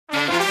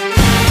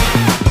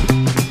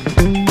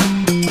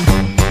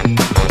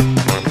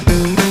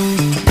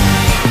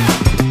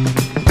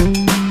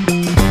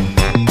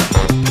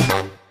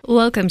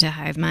Welcome to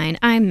Hive Mind.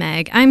 I'm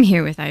Meg. I'm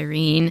here with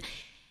Irene.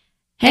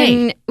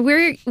 Hey. And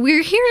we're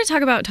here to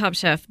talk about Top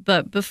Chef,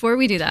 but before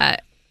we do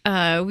that,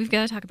 we've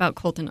got to talk about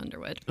Colton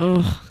Underwood.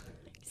 Oh.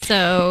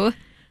 So,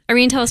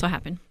 Irene, tell us what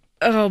happened.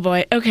 Oh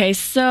boy. Okay.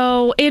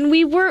 So, and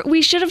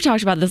we should have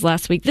talked about this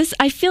last week.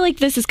 I feel like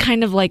this is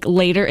kind of like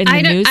later in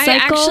the news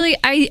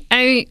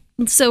cycle.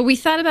 So we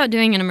thought about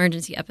doing an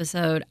emergency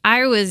episode.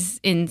 I was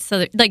in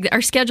Southern, like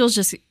our schedules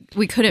just,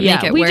 we couldn't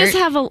make it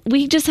work.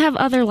 We just have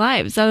other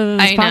lives other than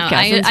this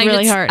podcast. It's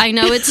really hard. I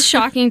know it's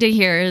shocking to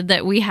hear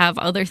that we have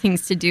other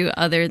things to do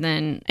other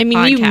than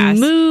podcasts.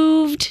 You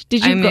moved.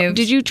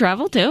 Did you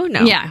travel too?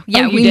 No. Yeah,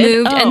 we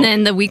moved, and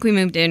then the week we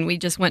moved in, we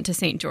just went to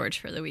St. George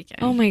for the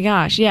weekend. Oh my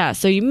gosh, yeah.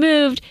 So you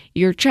moved,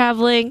 you're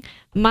traveling.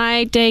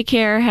 My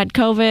daycare had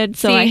COVID,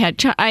 so I had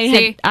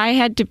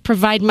to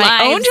provide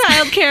my own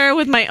childcare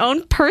with my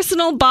own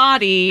personal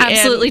body.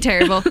 Absolutely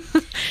terrible.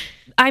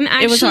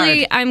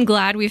 I'm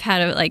glad we've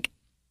had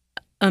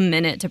a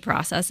minute to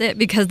process it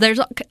because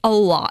there's a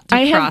lot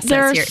to process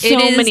there here. Are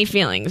so many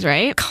feelings,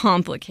 right?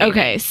 Complicated.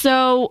 Okay,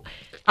 so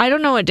I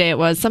don't know what day it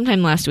was.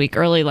 Sometime last week,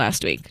 early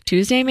last week,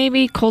 Tuesday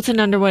maybe. Colton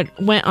Underwood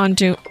went on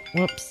to.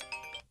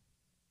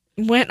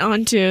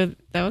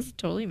 That was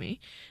totally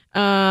me.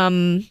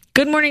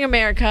 Good Morning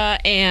America,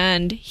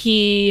 and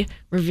he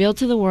revealed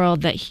to the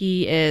world that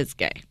he is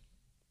gay.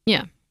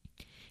 Yeah.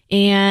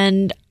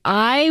 And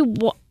I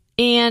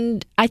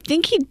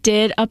think he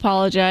did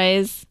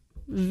apologize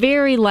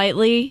very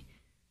lightly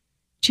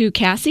to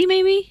Cassie,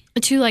 maybe?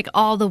 To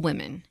all the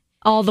women.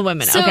 All the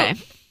women, so, okay.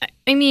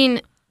 I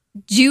mean,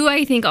 do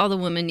I think all the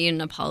women need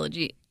an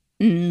apology?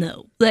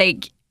 No.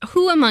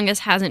 Who among us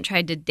hasn't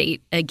tried to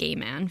date a gay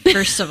man,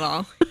 first of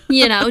all?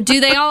 Do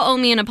they all owe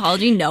me an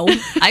apology? No.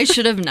 I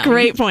should have known.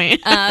 Great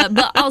point.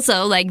 But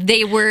also,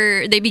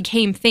 they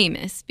became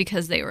famous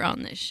because they were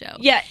on this show.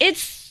 Yeah,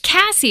 it's...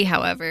 Cassie,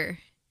 however,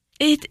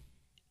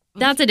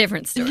 that's a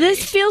different story.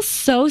 This feels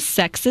so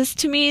sexist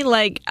to me.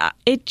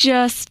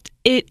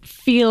 It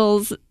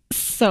feels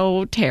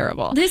so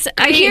terrible.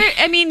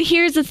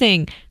 Here's the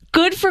thing.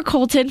 Good for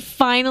Colton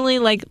finally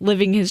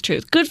living his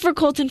truth. Good for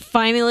Colton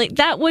finally.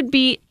 That would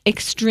be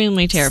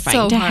extremely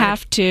terrifying to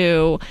have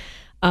to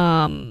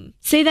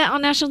say that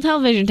on national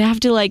television. To have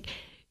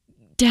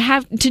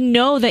to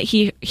know that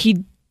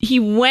he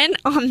went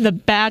on The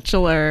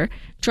Bachelor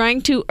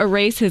trying to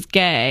erase his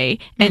gay,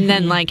 and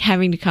then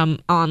having to come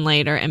on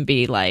later and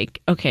be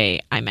like, okay,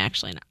 I'm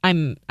actually not,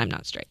 I'm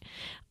not straight.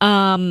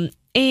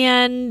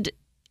 And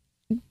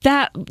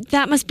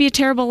that must be a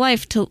terrible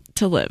life to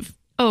live.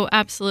 Oh,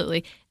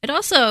 absolutely. It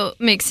also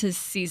makes his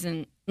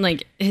season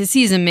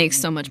makes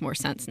so much more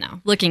sense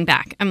now. Looking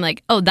back, I'm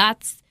like, oh,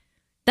 that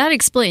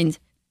explains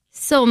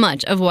so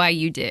much of why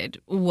you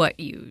did what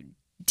you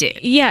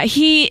did. Yeah,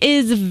 he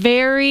is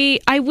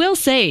I will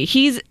say,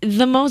 he's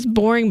the most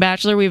boring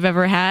bachelor we've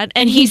ever had,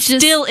 and he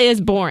still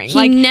is boring.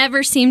 He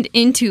never seemed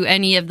into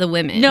any of the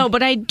women. No,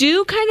 but I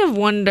do kind of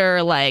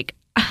wonder,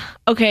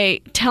 okay,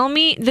 tell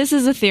me, this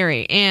is a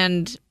theory,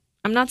 and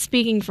I'm not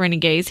speaking for any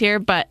gays here,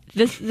 but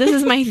this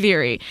is my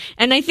theory.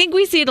 And I think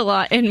we see it a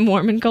lot in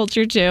Mormon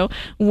culture too,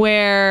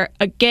 where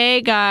a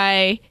gay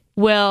guy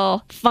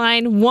will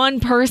find one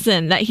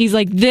person that he's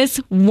like, this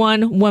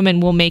one woman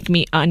will make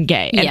me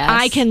ungay. And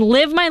I can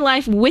live my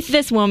life with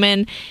this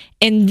woman,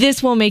 and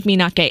this will make me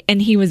not gay.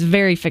 And he was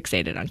very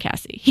fixated on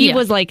Cassie. He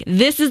was like,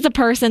 this is the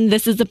person,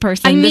 this is the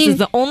person, this is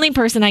the only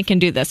person I can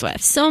do this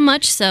with. So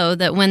much so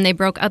that when they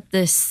broke up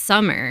this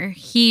summer,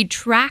 he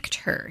tracked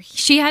her.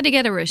 She had to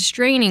get a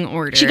restraining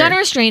order. She got a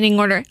restraining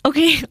order.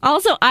 Okay,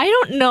 also, I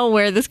don't know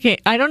where this came.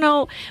 I don't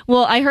know.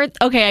 Well,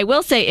 I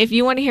will say, if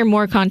you want to hear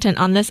more content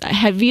on this,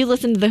 have you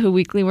listened to the Who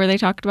Weekly where they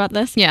talked about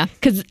this? Yeah.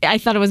 Because I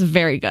thought it was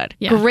very good.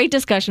 Yeah. Great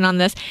discussion on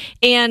this.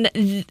 And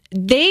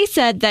they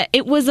said that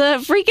it was a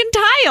freaking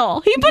tile.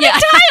 He put a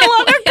tile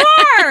on her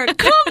car.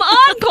 Come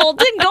on,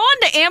 Colton. Go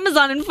on to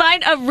Amazon and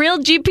find a real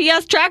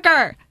GPS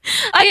tracker.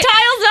 A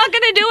tile's not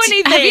going to do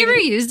anything. Have you ever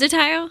used a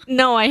tile?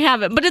 No, I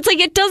haven't. But it's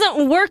it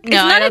doesn't work. No, it's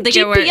not a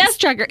GPS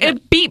tracker. No.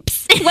 It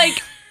beeps.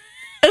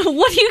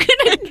 What are you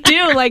going to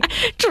do?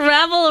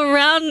 Travel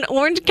around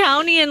Orange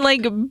County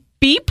and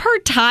beep her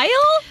tile?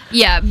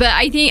 Yeah, but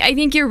I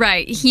think you're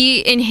right.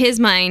 He, in his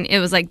mind, it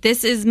was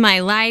this is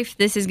my life.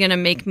 This is going to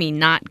make me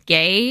not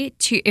gay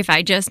if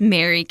I just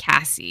marry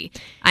Cassie.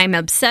 I'm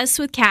obsessed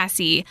with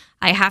Cassie.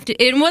 I have to.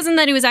 It wasn't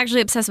that he was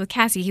actually obsessed with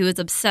Cassie. He was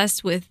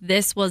obsessed with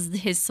this was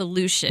his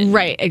solution.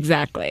 Right,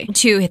 exactly.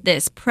 To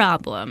this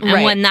problem.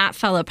 And when that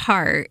fell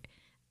apart,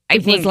 I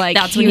think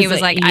that's when he was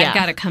like, I've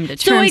got to come to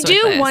terms with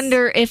this. So I do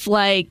wonder if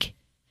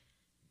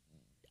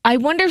I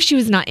wonder if she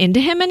was not into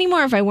him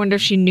anymore, if I wonder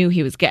if she knew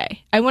he was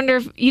gay. I wonder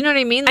if, you know what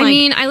I mean?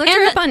 I looked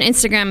her up on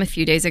Instagram a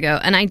few days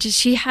ago, and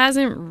she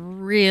hasn't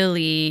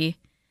really,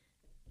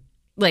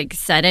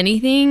 said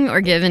anything or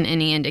given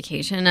any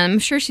indication. I'm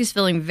sure she's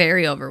feeling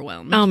very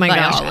overwhelmed by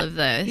all of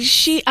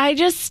this. I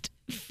just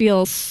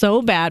feel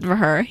so bad for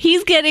her.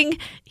 He's getting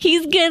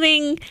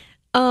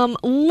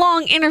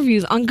long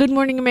interviews on Good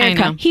Morning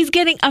America. He's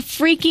getting a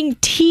freaking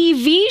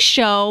TV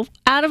show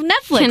out of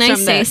Netflix. Can I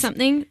say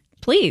something?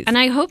 Please. And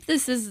I hope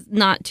this is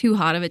not too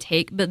hot of a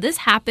take, but this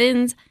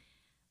happens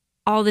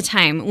all the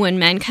time when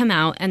men come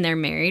out and they're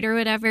married or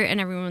whatever, and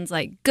everyone's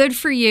like, good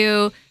for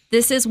you.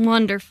 This is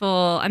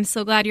wonderful. I'm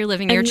so glad you're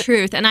living your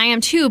truth. And I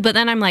am too. But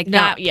then I'm like,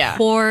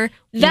 poor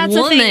That's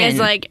woman. The thing is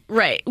like,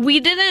 right.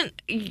 We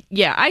didn't.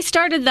 Yeah, I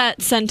started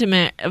that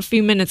sentiment a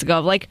few minutes ago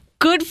of like,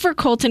 good for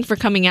Colton for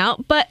coming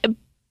out, but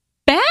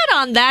bad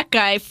on that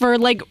guy for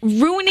like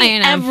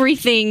ruining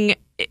everything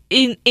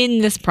in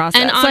this process.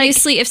 And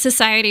honestly, if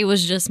society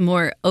was just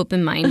more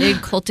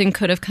open-minded, Colton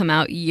could have come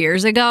out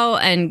years ago,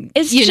 and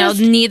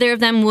neither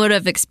of them would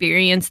have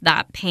experienced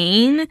that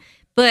pain.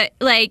 But,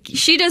 like,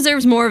 she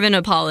deserves more of an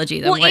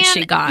apology than what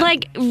she got.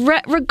 Like,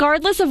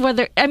 regardless of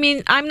whether... I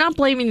mean, I'm not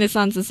blaming this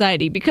on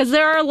society, because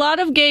there are a lot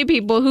of gay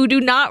people who do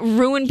not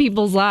ruin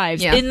people's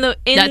lives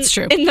that's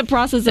true. In the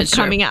process of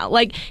coming out.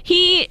 Like,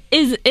 it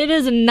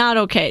is not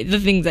okay, the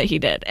things that he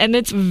did. And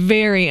it's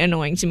very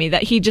annoying to me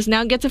that he just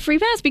now gets a free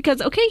pass because,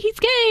 okay, he's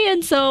gay,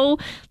 and so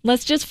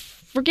let's just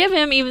forgive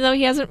him, even though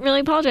he hasn't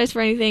really apologized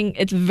for anything.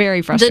 It's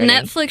very frustrating. The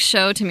Netflix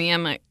show, to me,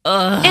 I'm like,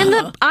 ugh.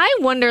 And I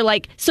wonder,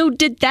 like, so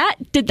did that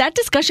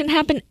discussion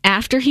happen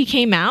after he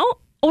came out?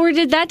 Or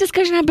did that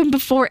discussion happen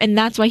before, and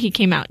that's why he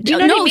came out? Do you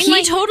know what I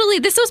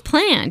mean? This was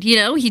planned,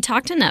 He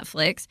talked to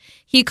Netflix.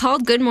 He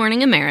called Good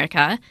Morning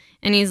America,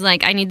 and he's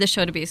like, I need the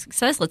show to be a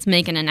success. Let's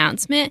make an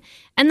announcement.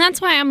 And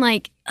that's why I'm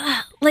like,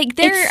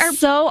 it's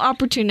so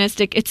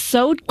opportunistic. It's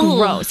so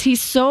gross.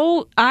 He's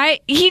so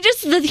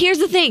here's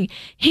the thing.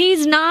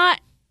 He's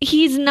not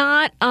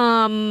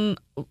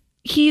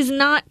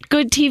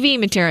good TV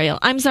material.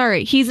 I'm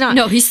sorry. He's not.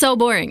 No, he's so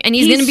boring. And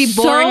he's going to be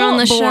boring on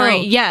the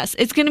show. Yes,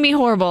 it's going to be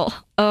horrible.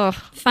 Ugh.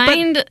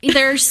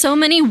 There are so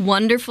many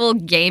wonderful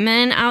gay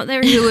men out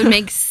there who would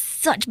make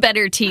such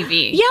better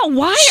TV. Yeah,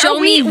 why do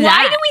we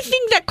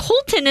think that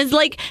Colton is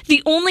like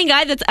the only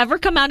guy that's ever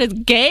come out as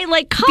gay?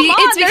 Like, come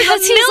on, there's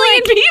a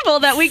million people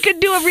that we could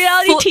do a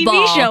reality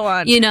TV show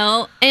on.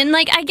 And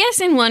like, I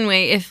guess in one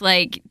way, if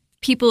like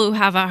people who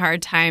have a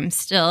hard time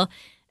still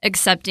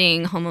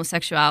accepting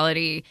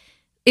homosexuality,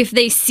 if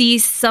they see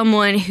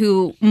someone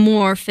who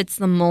more fits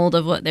the mold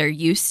of what they're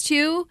used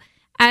to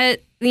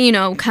at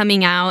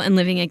coming out and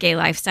living a gay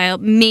lifestyle,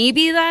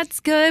 maybe that's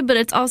good, but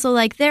it's also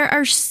like there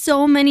are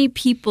so many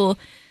people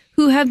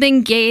who have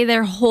been gay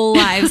their whole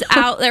lives,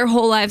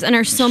 and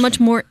are so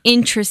much more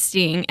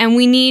interesting, and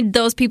we need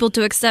those people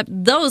to accept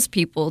those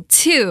people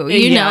too,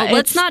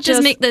 Let's not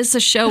just make this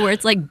a show where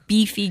it's like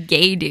beefy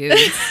gay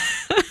dudes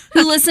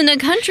who listen to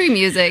country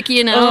music,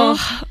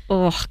 Colton.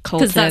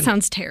 Because that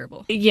sounds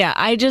terrible. Yeah,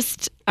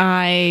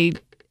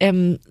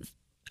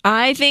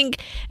 I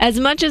think as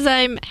much as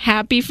I'm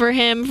happy for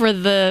him for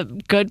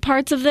the good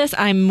parts of this,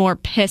 I'm more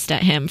pissed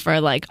at him for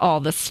like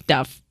all the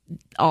stuff,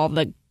 all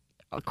the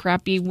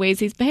crappy ways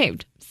he's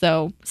behaved.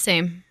 So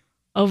same.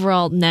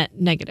 Overall net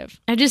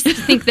negative. I just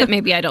think that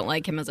maybe I don't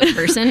like him as a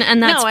person,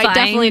 and that's fine. No, I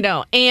definitely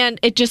don't. And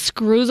it just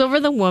screws over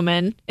the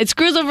woman. It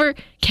screws over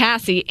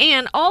Cassie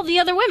and all the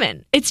other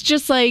women. It's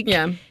just like,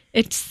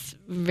 it's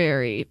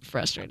very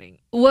frustrating.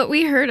 What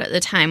we heard at the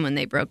time when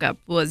they broke up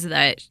was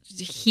that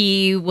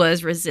he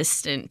was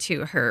resistant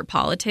to her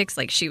politics.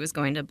 Like, she was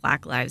going to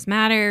Black Lives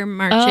Matter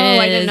marches. Oh,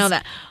 I didn't know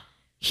that.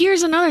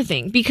 Here's another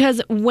thing,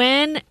 because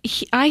when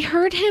I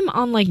heard him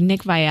on like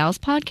Nick Viall's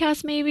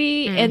podcast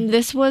maybe, and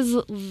this was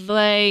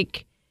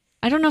like,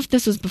 I don't know if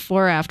this was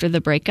before or after the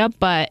breakup,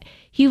 but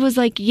he was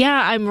like,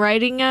 yeah, I'm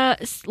writing a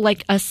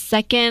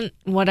second,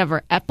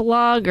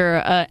 epilogue,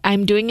 or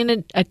I'm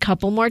doing a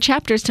couple more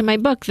chapters to my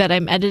book that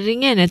I'm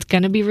editing in. It's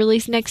going to be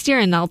released next year,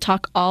 and I'll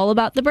talk all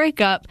about the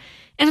breakup.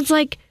 And it's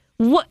like,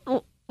 what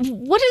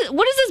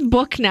is this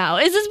book now?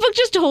 Is this book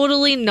just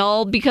totally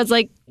null? Because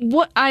like,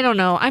 what? I don't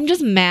know. I'm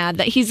just mad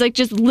that he's like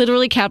just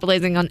literally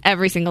capitalizing on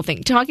every single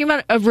thing. Talking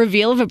about a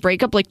reveal of a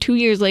breakup like 2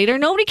 years later.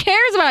 Nobody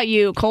cares about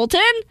you,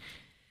 Colton.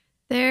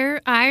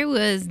 I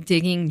was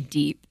digging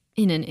deep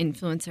in an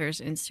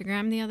influencer's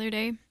Instagram the other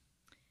day.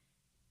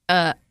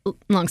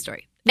 Long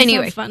story.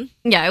 Anyway, fun.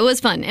 Yeah, it was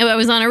fun. I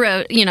was on a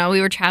road.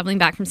 We were traveling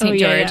back from St.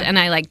 George, and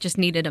I like just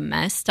needed a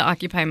mess to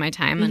occupy my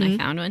time, and I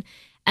found one.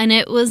 And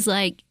it was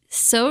like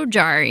so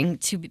jarring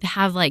to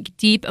have like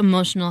deep,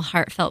 emotional,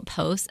 heartfelt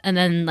posts, and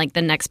then like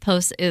the next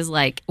post is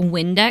like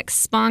Windex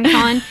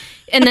SpawnCon,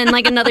 and then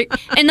like another,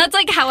 and that's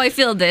like how I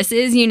feel this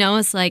is,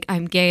 it's like,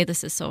 I'm gay,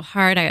 this is so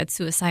hard, I had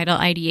suicidal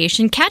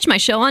ideation, catch my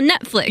show on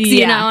Netflix,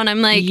 and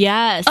I'm like,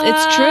 yes,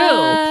 it's true.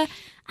 I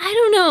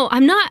don't know,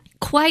 I'm not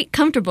quite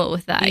comfortable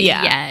with that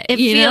yet. It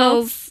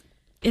feels...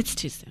 It's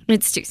too soon.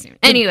 It's too soon.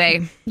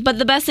 Anyway. But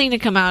the best thing to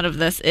come out of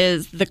this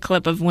is the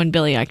clip of when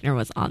Billy Eichner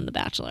was on The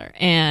Bachelor.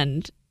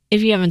 And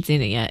if you haven't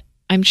seen it yet,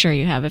 I'm sure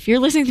you have. If you're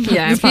listening to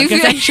this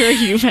podcast, I'm sure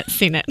you've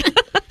seen it.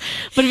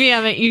 But if you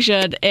haven't, you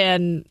should.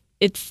 And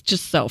it's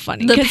just so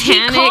funny. Because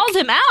he calls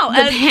him out.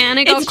 The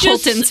panic on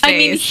Colton's face. I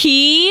mean,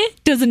 he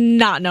does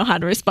not know how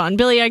to respond.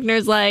 Billy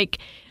Eichner's like,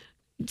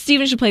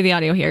 Steven should play the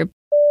audio here.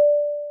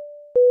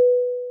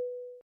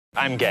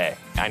 I'm gay.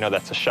 I know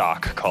that's a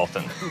shock,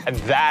 Colton. And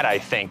that, I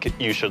think,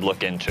 you should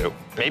look into.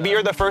 Maybe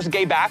you're the first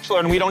gay bachelor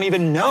and we don't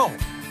even know.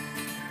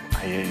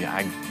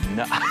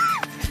 No.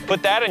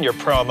 Put that in your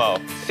promo.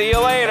 See you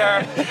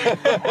later.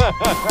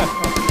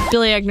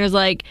 Billy Eichner's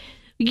like,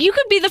 you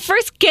could be the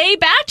first gay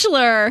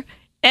bachelor.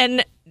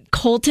 And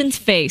Colton's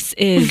face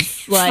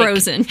is like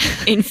frozen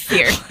in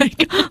fear.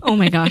 Like, oh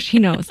my gosh, he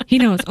knows.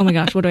 Oh my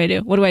gosh, what do I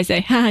do? What do I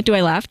say? Do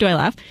I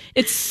laugh?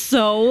 It's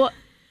so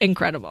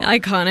incredible.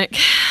 Iconic.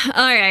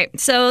 All right,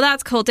 so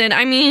that's Colton.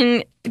 I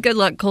mean, good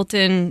luck,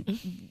 Colton.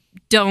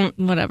 Don't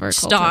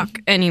stalk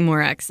Colton. Any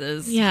more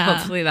exes. Yeah.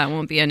 Hopefully that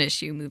won't be an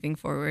issue moving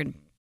forward.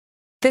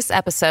 This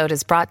episode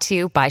is brought to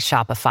you by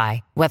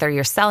Shopify. Whether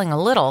you're selling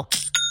a little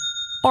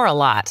or a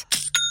lot,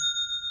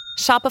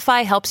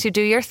 Shopify helps you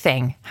do your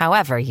thing,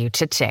 however you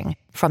cha-ching.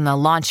 From the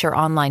launch your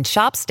online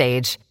shop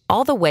stage,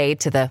 all the way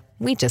to the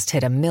we just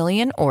hit 1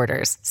 million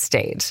orders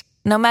stage.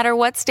 No matter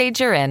what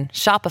stage you're in,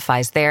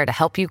 Shopify's there to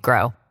help you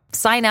grow.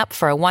 Sign up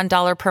for a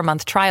 $1 per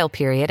month trial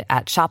period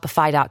at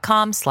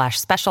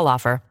shopify.com/special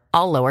offer,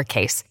 all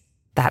lowercase.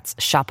 That's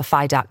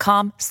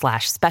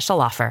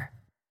shopify.com/special offer.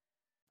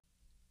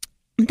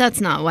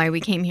 That's not why we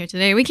came here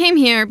today. We came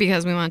here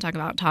because we want to talk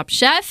about Top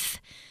Chef.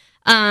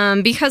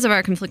 Because of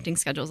our conflicting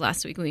schedules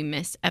last week, we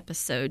missed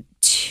episode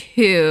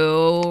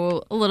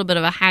 2. A little bit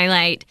of a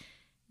highlight.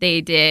 They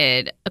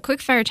did a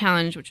quick fire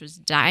challenge, which was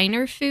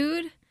diner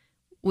food,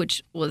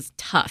 which was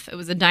tough. It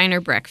was a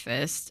diner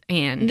breakfast.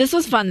 And this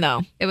was fun,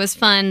 though. It was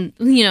fun.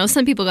 You know,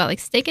 some people got like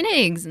steak and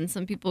eggs, and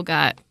some people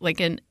got like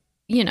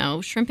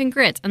shrimp and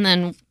grits. And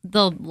then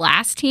the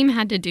last team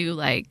had to do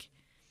like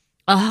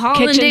a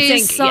hollandaise kitchen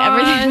sink. sauce. Yeah,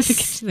 everything was a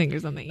kitchen sink or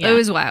something. Yeah. It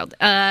was wild.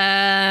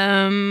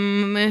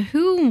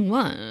 Who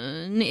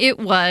won? It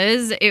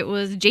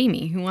was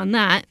Jamie who won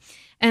that.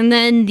 And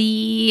then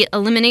the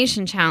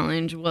elimination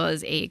challenge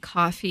was a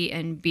coffee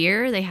and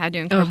beer. They had to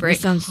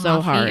incorporate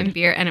coffee and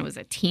beer, and it was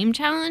a team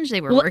challenge.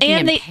 They were working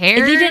in pairs.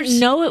 They didn't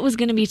know it was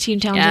going to be a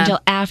team challenge until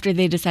after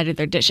they decided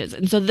their dishes.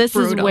 And so this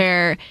is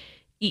where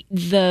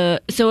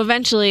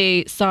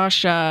eventually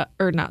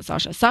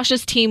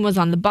Sasha's team was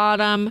on the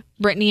bottom.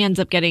 Brittany ends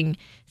up getting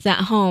sent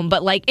home.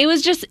 But like, it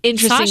was just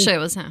interesting. Sasha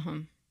was sent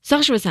home.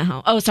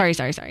 Oh, sorry.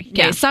 Okay,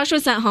 yeah. Sasha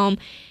was sent home.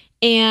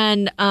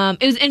 And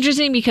it was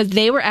interesting because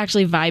they were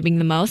actually vibing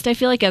the most, I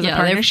feel like, as a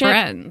partnership.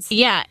 They're friends.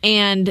 Yeah,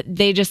 and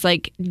they just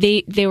like,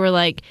 they were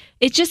like,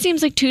 it just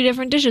seems like 2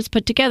 different dishes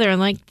put together.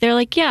 And like, they're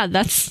like, yeah,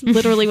 that's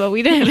literally what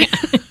we did.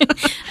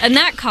 And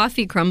that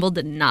coffee crumble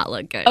did not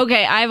look good.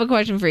 Okay, I have a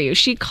question for you.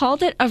 She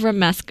called it a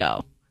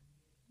romesco.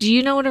 Do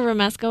you know what a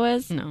romesco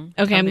is? No.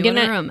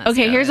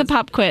 Okay, here's a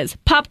pop quiz.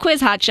 Pop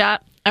quiz, hotshot.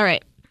 All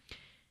right.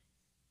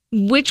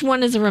 Which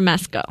one is a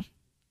romesco?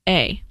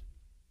 A.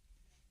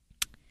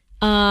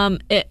 A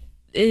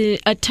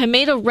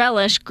tomato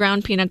relish,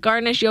 ground peanut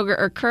garnish, yogurt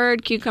or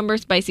curd, cucumber,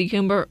 spicy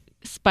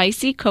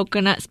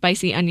coconut,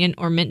 spicy onion,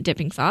 or mint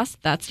dipping sauce.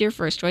 That's your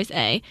first choice,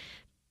 A.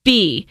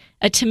 B,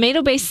 a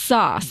tomato-based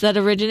sauce that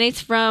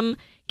originates from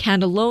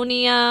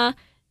Catalonia,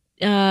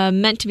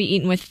 meant to be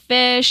eaten with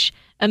fish,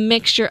 a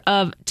mixture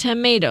of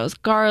tomatoes,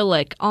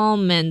 garlic,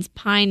 almonds,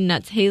 pine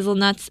nuts,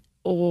 hazelnuts,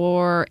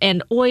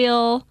 and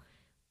oil.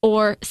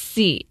 Or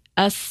C,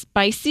 a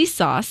spicy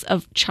sauce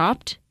of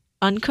chopped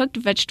uncooked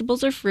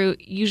vegetables or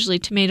fruit, usually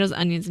tomatoes,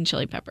 onions, and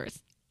chili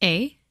peppers.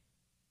 A?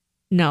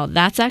 No,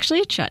 that's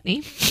actually a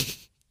chutney.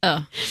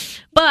 Oh.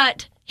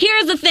 But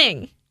here's the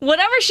thing.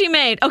 Whatever she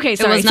made. Okay,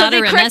 sorry. It was not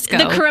a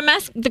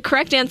romesco. The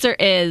correct answer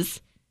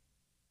is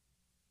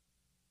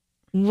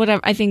whatever.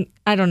 I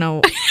don't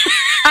know.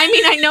 I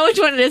mean, I know which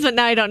one it is, but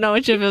now I don't know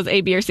which if it was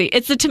A, B, or C.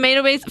 It's the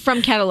tomato-based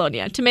from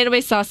Catalonia.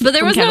 Tomato-based sauce. But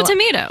there was no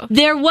tomato.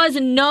 There was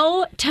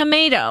no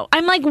tomato.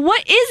 I'm like,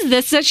 what is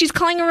this that she's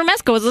calling a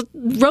romesco? It was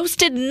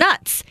roasted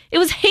nuts. It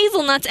was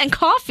hazelnuts and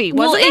coffee,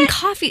 wasn't it? Well, in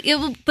coffee, it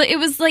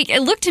was like, it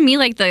looked to me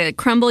like the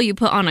crumble you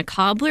put on a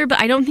cobbler, but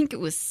I don't think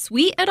it was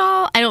sweet at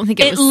all. I don't think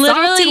it was salty. It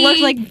literally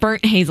looked like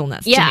burnt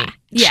hazelnuts to me.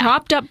 Yeah.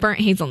 Chopped up burnt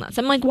hazelnuts.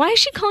 I'm like, why is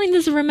she calling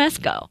this a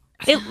romesco?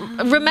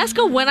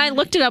 Romesco, when I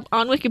looked it up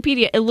on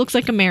Wikipedia, it looks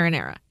like a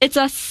marinara. It's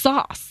a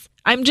sauce.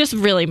 I'm just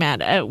really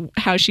mad at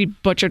how she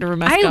butchered a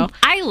romesco.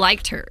 I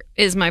liked her,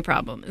 is my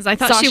problem. I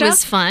thought Sasha? She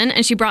was fun,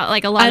 and she brought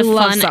like a lot of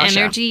fun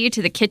energy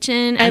to the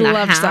kitchen and the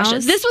house. Sasha.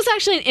 This was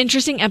actually an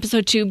interesting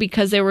episode, too,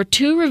 because there were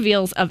 2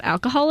 reveals of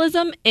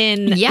alcoholism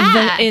in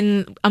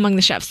among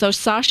the chefs. So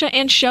Sasha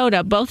and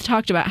Shota both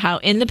talked about how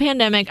in the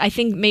pandemic, I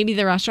think maybe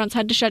the restaurants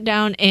had to shut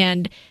down,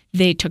 and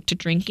they took to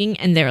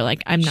drinking, and they were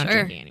like, I'm not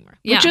drinking anymore.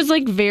 Yeah. Which was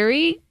like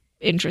very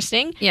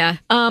interesting. Yeah.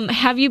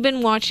 Have you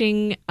been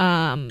watching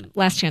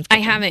Last Chance Kitchen? I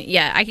haven't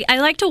yet. I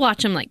like to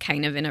watch them like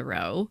kind of in a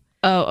row.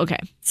 Oh, okay.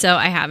 So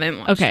I haven't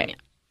watched them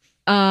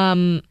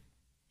yet.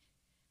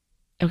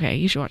 Okay,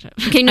 you should watch it.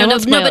 Okay, no,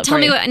 but tell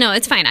me what. No,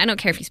 it's fine. I don't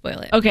care if you spoil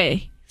it.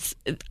 Okay.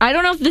 I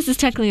don't know if this is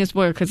technically a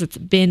spoiler because it's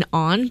been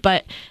on,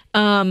 but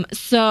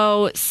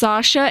so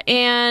Sasha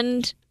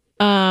and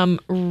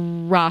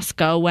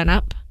Roscoe went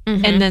up,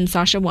 and then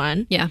Sasha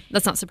won. Yeah,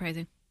 that's not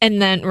surprising. And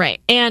then,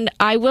 right. And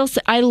I will say,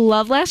 I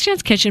love Last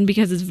Chance Kitchen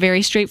because it's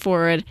very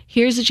straightforward.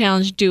 Here's the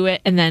challenge, do it,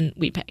 and then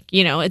we pick.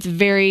 You know, it's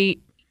very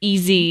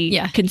easy,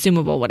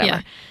 consumable,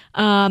 whatever.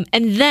 Yeah.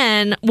 And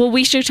then,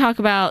 we should talk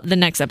about the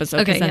next episode.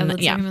 Okay, let's talk about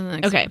the next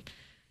one. Okay.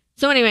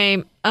 So anyway,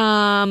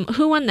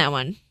 who won that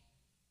one?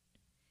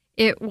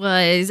 It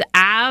was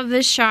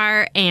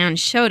Avishar and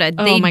Shota.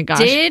 Oh my gosh.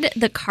 They did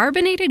the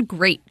carbonated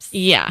grapes.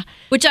 Yeah.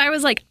 Which I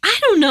was like, I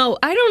don't know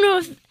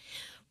if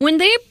when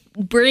they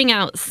bring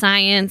out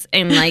science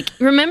and like,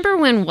 remember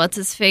when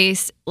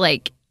what's-his-face,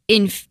 like,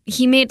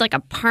 he made like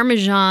a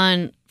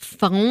Parmesan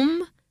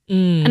foam?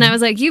 And I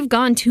was like, you've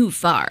gone too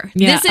far.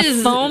 Yeah, this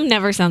is foam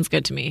never sounds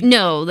good to me.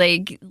 No,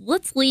 like,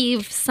 let's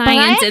leave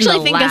science in the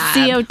lab. But I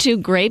actually think a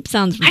CO2 grape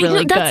sounds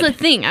really good. That's the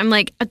thing. I'm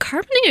like, a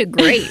carbonated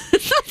grape.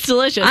 Sounds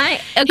delicious.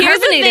 A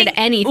carbonated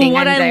anything.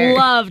 What I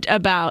loved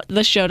about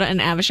the Shota and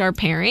Avishar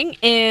pairing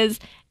is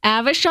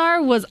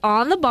Avishar was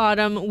on the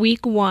bottom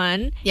week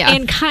 1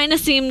 and kind of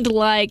seemed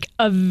like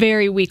a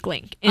very weak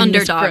link in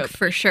underdog this group.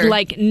 For sure.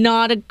 Like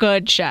not a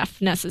good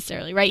chef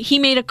necessarily, right? He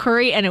made a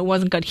curry and it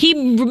wasn't good. He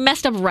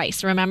messed up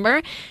rice,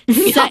 remember?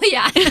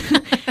 Yeah.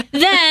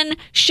 Then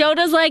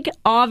Shota's like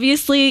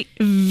obviously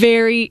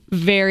very,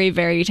 very,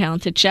 very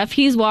talented chef.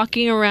 He's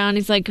walking around.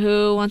 He's like,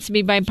 who wants to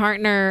be my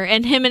partner?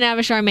 And him and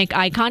Avishar make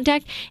eye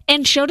contact.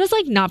 And Shota's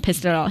like not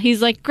pissed at all.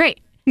 He's like,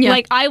 great. Yeah.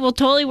 Like, I will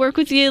totally work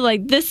with you.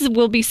 Like, this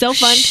will be so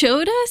fun.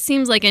 Shota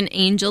seems like an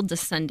angel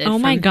descended Oh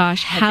my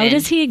gosh. heaven. How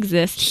does he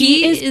exist?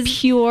 He is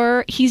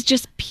pure. He's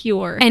just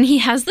pure. And he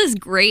has this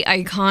great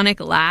iconic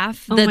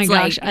laugh that's my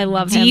gosh, like I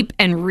love deep him.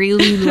 and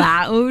really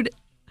loud.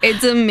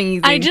 It's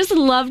amazing. I just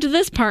loved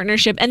this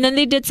partnership. And then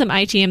they did some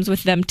ITMs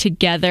with them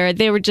together.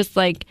 They were just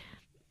like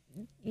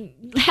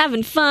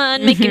having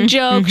fun, making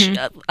jokes.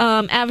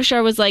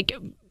 Avishar was like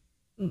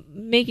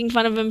making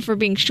fun of him for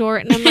being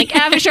short, and I'm like,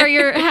 Avishar,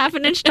 you're half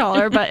an inch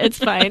taller, but it's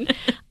fine.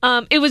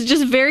 It was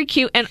just very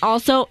cute, and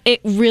also it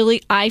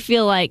really, I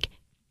feel like,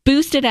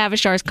 boosted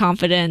Avishar's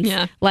confidence.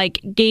 Yeah. Like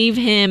gave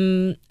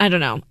him, I don't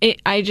know.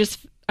 I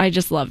just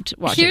loved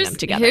watching them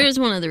together. Here's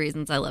one of the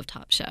reasons I love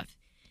Top Chef.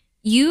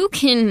 You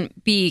can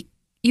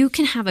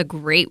have a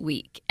great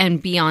week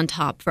and be on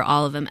top for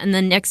all of them, and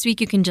then next week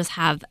you can just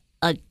have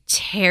a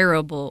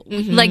terrible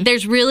like.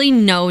 There's really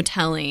no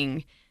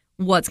telling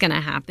what's going to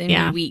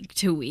happen week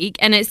to week.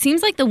 And it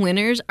seems like the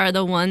winners are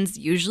the ones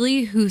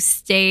usually who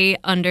stay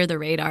under the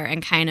radar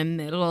and kind of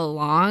middle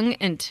along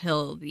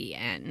until the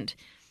end.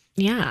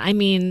 Yeah, I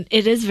mean,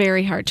 it is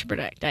very hard to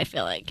predict, I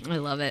feel like. I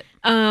love it.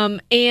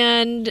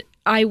 And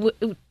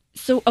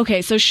so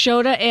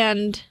Shota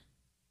and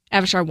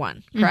Avishar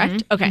won,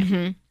 correct?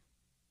 Okay.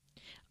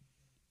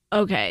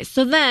 Okay,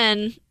 so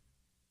then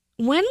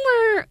when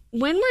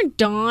were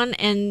Dawn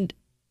and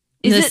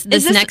this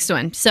next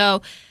one.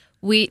 So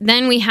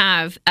we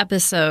have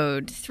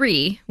episode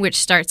 3, which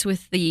starts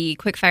with the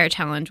quickfire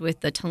challenge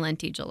with the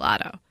Talenti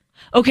gelato.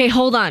 Okay,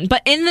 hold on.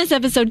 But in this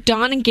episode,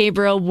 Dawn and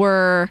Gabriel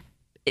were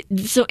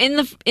so in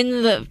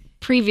the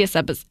previous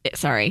episode.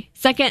 Sorry,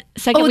 second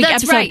week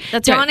that's episode. Right.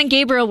 That's Dawn right. and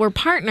Gabriel were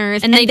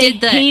partners, and they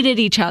hated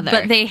each other.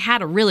 But they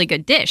had a really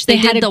good dish. They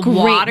had did a the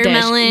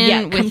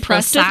watermelon dish. with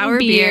the sour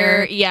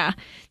beer. Yeah.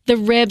 The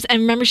ribs,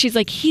 and remember, he's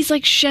like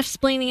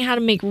chef-splaining how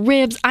to make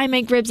ribs. I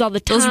make ribs all the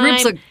time. Those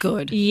ribs look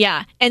good.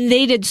 Yeah, and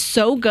they did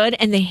so good,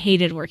 and they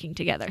hated working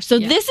together. So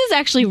this is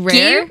actually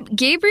rare.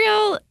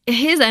 Gabriel,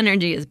 his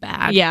energy is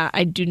bad. Yeah,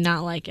 I do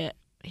not like it.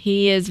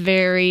 He is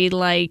very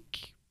mansplaining.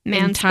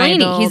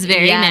 Entitled. He's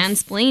very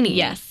mansplaining.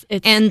 Yes,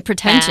 and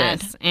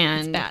pretentious. Bad. And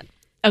it's bad.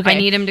 Okay, I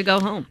need him to go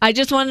home. I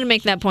just wanted to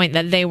make that point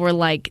that they were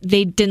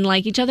they didn't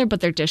like each other,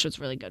 but their dish was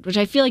really good, which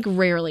I feel like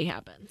rarely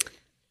happens.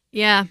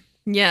 Yeah.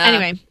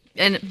 Anyway.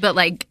 But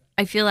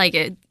I feel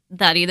like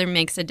that either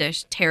makes a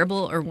dish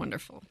terrible or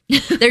wonderful.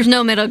 There's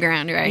no middle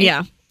ground, right?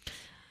 Yeah.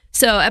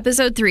 So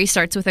episode 3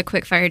 starts with a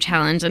quickfire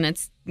challenge, and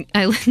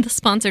the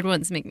sponsored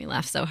ones make me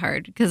laugh so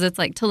hard because it's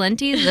like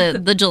Talenti,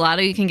 the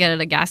gelato you can get at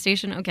a gas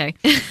station. Okay.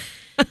 So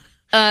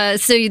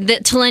the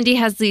Talenti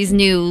has these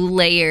new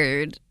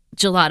layered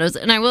gelatos,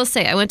 and I will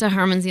say I went to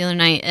Harmon's the other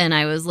night and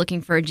I was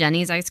looking for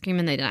Jenny's ice cream,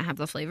 and they didn't have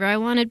the flavor I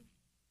wanted.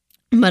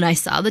 But I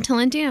saw the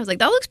Talenti and I was like,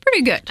 that looks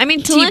pretty good. I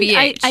mean, Talenti,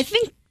 I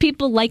think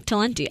people like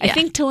Talenti. Yeah. I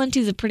think Talenti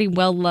is a pretty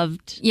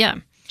well-loved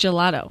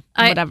gelato,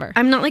 whatever.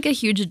 I'm not like a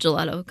huge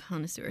gelato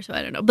connoisseur, so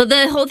I don't know. But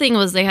the whole thing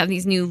was they have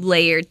these new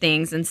layered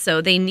things, and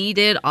so they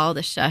needed all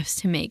the chefs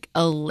to make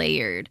a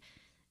layered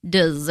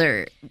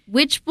dessert,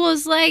 which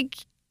was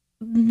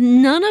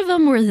none of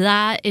them were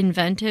that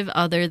inventive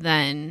other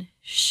than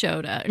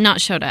Avishar,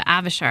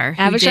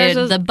 who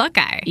did the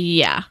Buckeye.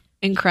 Yeah,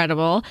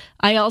 incredible.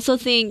 I also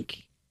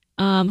think...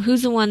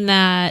 who's the one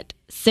that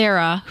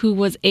Sarah, who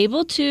was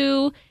able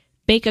to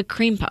bake a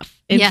cream puff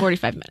in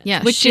 45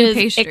 minutes, which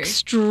is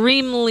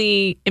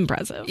extremely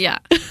impressive. Yeah,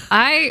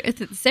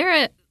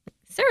 Sarah's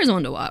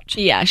one to watch.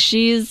 Yeah,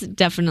 she's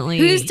definitely.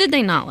 Whose did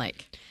they not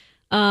like?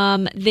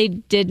 They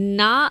did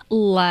not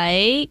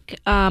like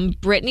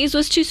Brittany's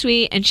was too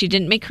sweet, and she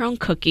didn't make her own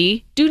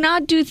cookie. Do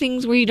not do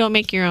things where you don't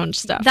make your own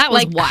stuff. That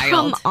was wild.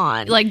 Come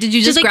on. Did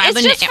you just grab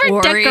an just for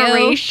Oreo?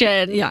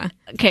 Decoration. Yeah.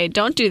 Okay,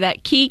 don't do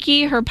that.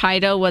 Kiki, her pie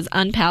dough was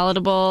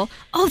unpalatable.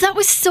 Oh, that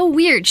was so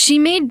weird. She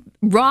made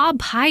raw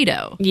pie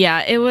dough.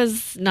 Yeah, it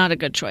was not a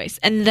good choice.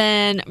 And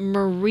then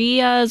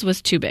Maria's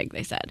was too big,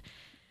 they said.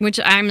 Which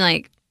I'm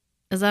like,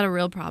 Is that a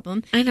real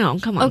problem? I know.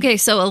 Come on. Okay,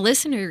 so a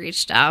listener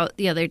reached out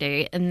the other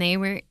day, and they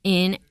were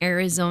in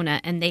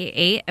Arizona, and they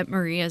ate at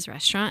Maria's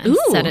restaurant and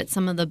said it's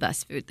some of the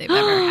best food they've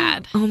ever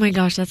had. Oh my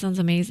gosh, that sounds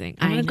amazing.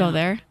 I'm going to go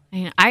there.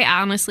 I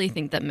honestly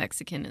think that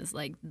Mexican is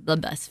like the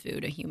best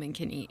food a human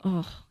can eat.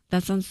 Oh,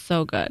 that sounds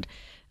so good.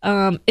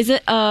 Is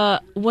it,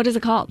 what is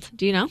it called?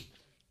 Do you know?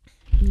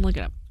 Look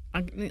it up.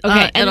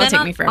 Okay, it'll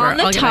take me forever. On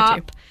the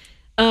top,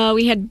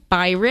 we had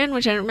Byron,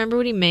 which I don't remember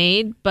what he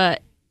made,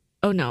 but,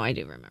 oh no, I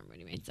do remember.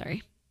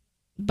 Sorry.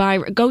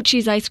 Goat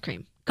cheese ice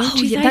cream. Goat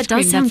cheese ice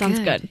cream. That sounds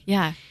good.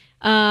 Yeah.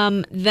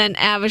 Then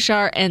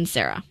Avishar and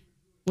Sarah,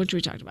 which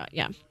we talked about.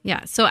 Yeah.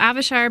 Yeah. So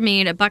Avishar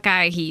made a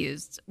Buckeye. He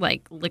used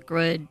like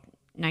liquid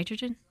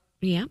nitrogen.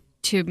 Yeah.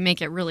 To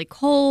make it really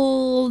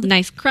cold.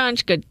 Nice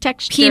crunch, good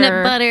texture.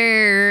 Peanut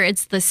butter.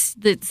 It's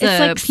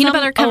like peanut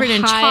butter covered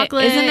in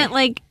chocolate. Isn't it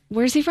like,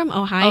 where's he from?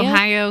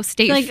 Ohio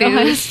State food,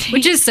 Ohio State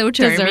which is so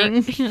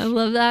charming. I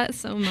love that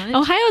so much.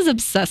 Ohio's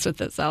obsessed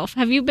with itself.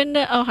 Have you been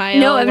to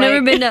Ohio? No, I've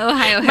never been to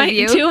Ohio. Have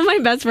you? 2 of my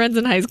best friends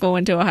in high school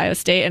went to Ohio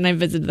State, and I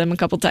visited them a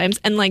couple times.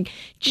 And like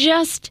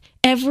just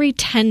every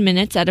 10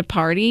 minutes at a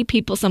party,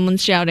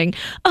 someone's shouting,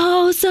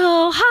 "Oh,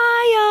 so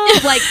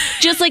Ohio!" Like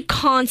just like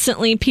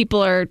constantly,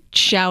 people are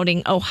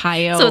shouting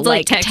Ohio. So it's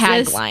like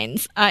Texas?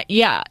 taglines.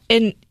 Yeah,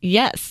 and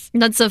yes,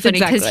 that's so funny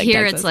because exactly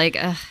here Texas. It's like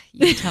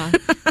Utah.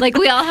 Like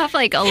we all have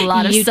like a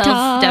lot of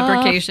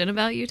self-deprecation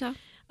about Utah.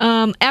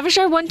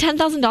 Avishar won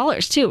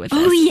 $10,000 too with this.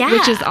 Oh yeah,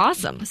 which is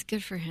awesome. That's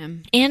good for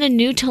him. And a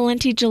new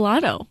Talenti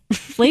gelato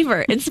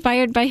flavor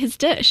inspired by his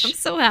dish. I'm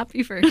so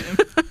happy for him.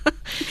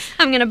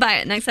 I'm gonna buy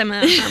it next time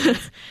I'm at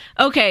Thomas.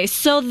 Okay,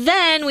 so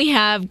then we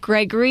have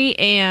Gregory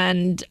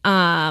and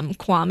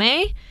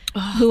Kwame,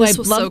 who I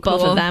love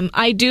both of them.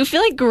 I do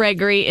feel like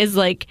Gregory is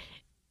like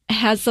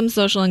has some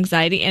social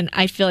anxiety, and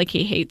I feel like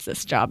he hates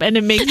this job, and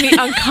it makes me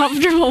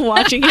uncomfortable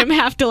watching him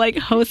have to like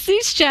host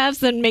these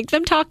chefs and make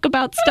them talk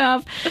about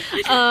stuff.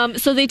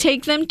 So they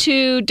take them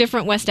to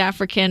different West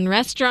African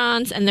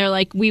restaurants, and they're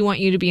like, "We want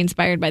you to be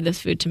inspired by this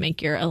food to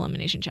make your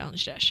elimination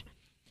challenge dish."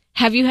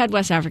 Have you had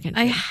West African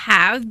food? I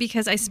have,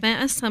 because I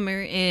spent a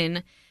summer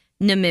in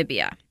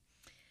Namibia.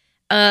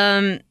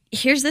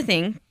 Here's the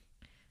thing.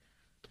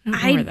 I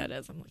don't know where that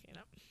is. I'm looking it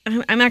up.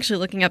 I'm actually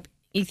looking up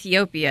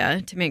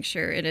Ethiopia to make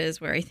sure it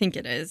is where I think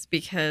it is,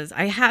 because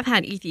I have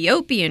had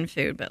Ethiopian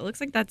food, but it looks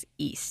like that's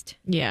east.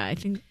 Yeah, I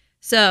think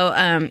so.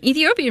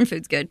 Ethiopian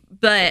food's good,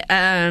 but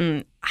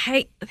I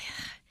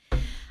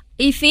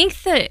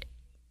think that,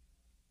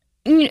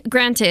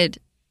 granted,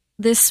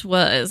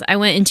 I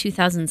went in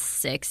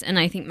 2006, and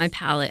I think my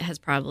palate has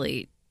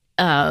probably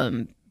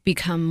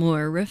become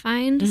more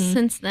refined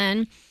since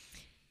then.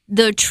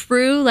 The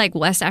true like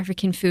West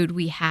African food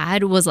we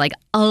had was like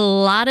a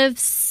lot of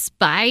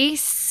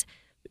spice,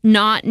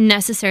 not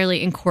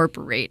necessarily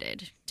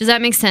incorporated. Does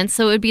that make sense?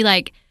 So it would be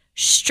like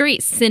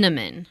straight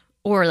cinnamon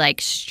or like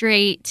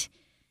straight.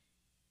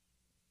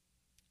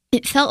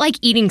 It felt like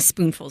eating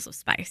spoonfuls of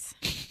spice.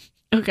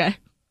 Okay.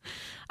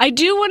 I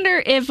do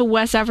wonder if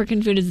West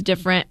African food is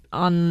different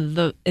in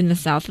the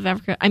south of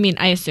Africa. I mean,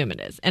 I assume it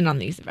is, and on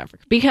the east of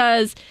Africa,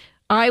 because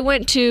I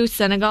went to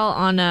Senegal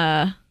on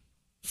a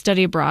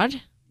study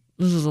abroad.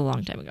 This was a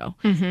long time ago.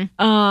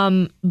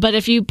 Mm-hmm. But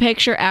if you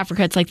picture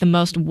Africa, it's like the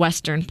most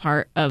western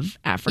part of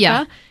Africa.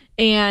 Yeah.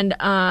 And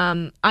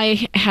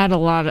I had a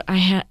lot of,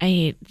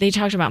 they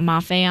talked about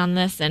mafe on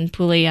this and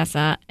poulet,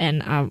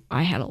 and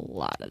I had a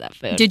lot of that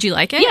food. Did you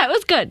like it? Yeah, it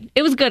was good.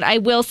 It was good. I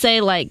will say,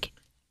 like,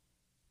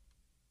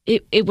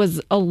 it was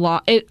a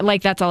lot.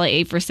 Like, that's all I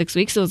ate for 6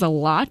 weeks. It was a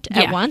lot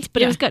at once,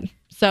 but it was good.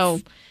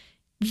 So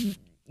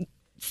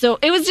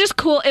it was just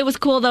cool. It was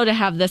cool, though, to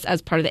have this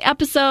as part of the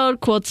episode.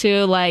 Cool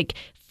to, like,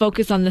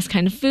 focus on this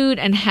kind of food.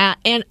 And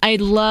I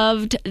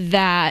loved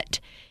that.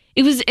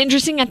 It was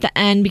interesting at the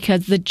end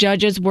because the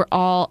judges were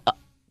all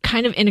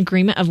kind of in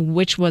agreement of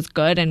which was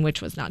good and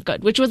which was not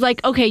good. Which was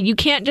like, okay, you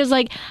can't just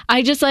like,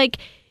 I just like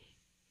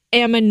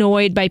am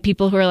annoyed by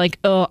people who are like,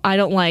 oh, I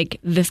don't like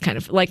this kind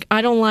of, like,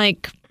 I don't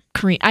like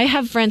Korean. I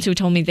have friends who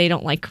told me they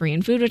don't like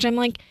Korean food, which I'm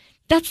like,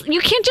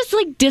 you can't just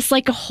like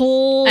dislike a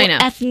whole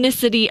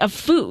ethnicity of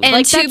food. And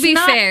like, to be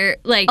fair,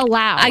 like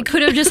allowed. I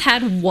could have just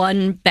had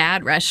one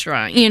bad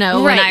restaurant, when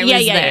I was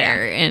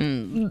there. Yeah.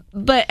 And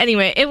but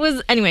anyway,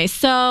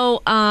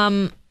 so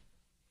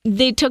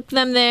they took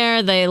them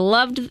there. They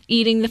loved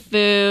eating the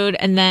food,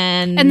 and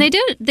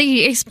they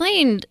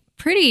explained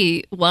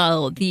pretty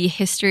well the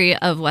history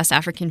of West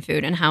African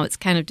food and how it's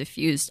kind of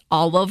diffused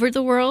all over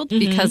the world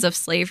because of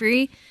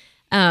slavery,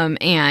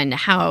 and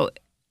how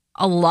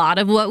a lot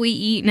of what we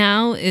eat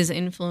now is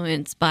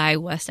influenced by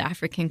West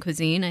African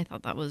cuisine. I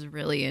thought that was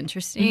really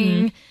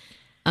interesting.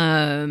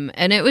 And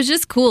it was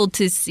just cool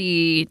to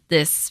see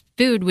this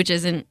food, which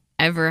isn't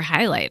ever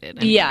highlighted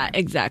anymore. Yeah,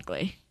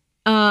 exactly.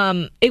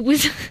 It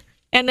was,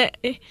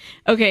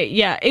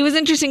 it was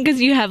interesting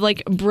because you have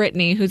like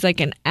Brittany, who's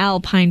like an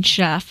Alpine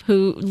chef,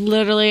 who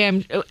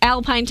literally,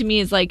 Alpine to me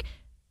is like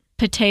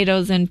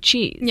potatoes and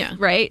cheese. Yeah.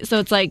 Right? So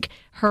it's like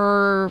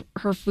her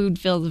food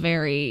feels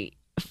very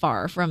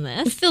far from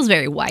this. It feels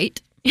very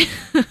white.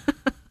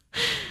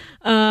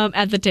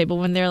 at the table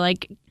when they're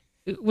like,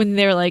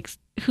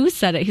 who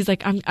said it? He's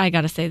like, I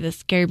gotta say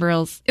this. Gary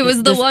Burrell's. It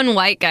was the one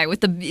white guy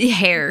with the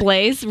hair.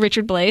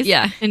 Richard Blaze.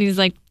 Yeah. And he's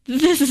like,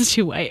 this is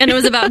too white. And it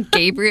was about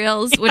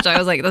Gabriel's, which I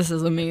was like, this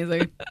is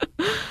amazing.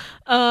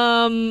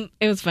 It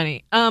was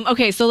funny.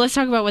 Okay, so let's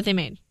talk about what they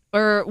made.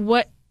 Or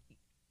what.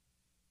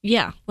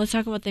 Yeah, let's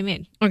talk about what they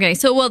made. Okay,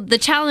 so the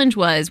challenge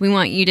was we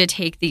want you to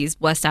take these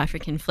West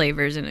African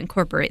flavors and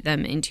incorporate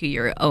them into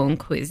your own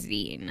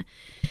cuisine.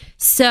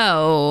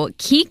 So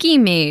Kiki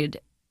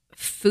made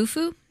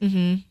fufu,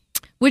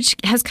 which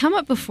has come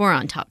up before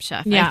on Top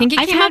Chef. Yeah, I think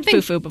I've had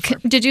fufu before.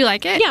 Did you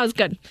like it? Yeah, it was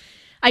good.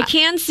 I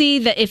can see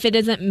that if it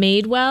isn't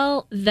made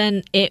well,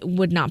 then it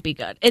would not be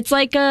good. It's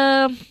like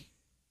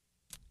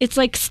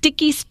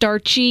sticky,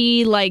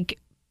 starchy, like.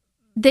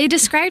 They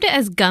described it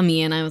as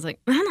gummy, and I was like,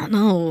 I don't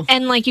know.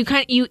 And like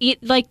you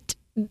eat like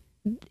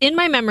in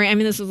my memory. I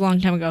mean, this was a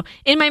long time ago.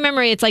 In my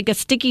memory, it's like a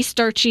sticky,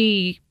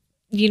 starchy,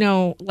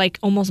 like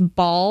almost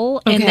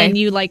ball, and then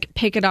you like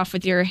pick it off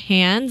with your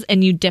hands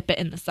and you dip it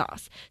in the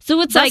sauce. So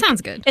it's that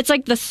sounds good. It's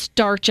like the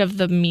starch of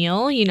the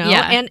meal,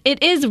 and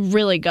it is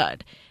really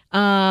good.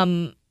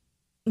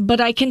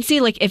 But I can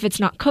see like if it's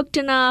not cooked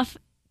enough.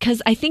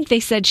 Because I think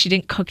they said she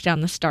didn't cook down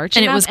the starch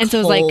and enough. It was cold. So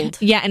it was like,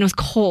 yeah, and it was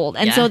cold.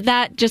 And so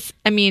that just,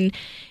 I mean,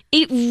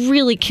 it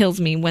really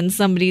kills me when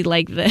somebody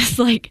like this,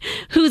 who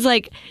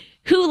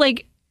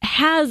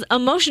has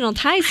emotional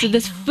ties to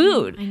this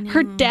food.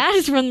 Her dad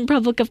is from the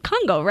Republic of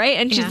Congo, right?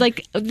 And she's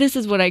like, this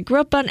is what I grew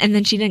up on. And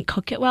then she didn't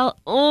cook it well.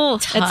 Oh,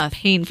 that's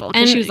painful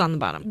because she was on the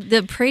bottom.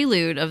 The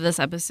prelude of this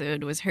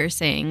episode was her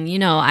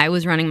saying, I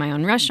was running my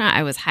own restaurant.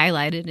 I was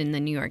highlighted in the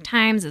New York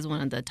Times as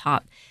one of the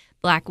top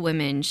Black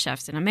women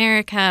chefs in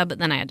America, but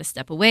then I had to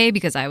step away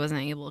because I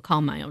wasn't able to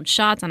call my own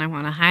shots, and I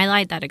want to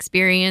highlight that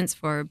experience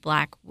for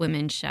Black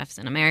women chefs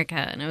in America.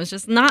 And it was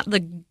just not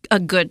a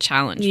good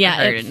challenge for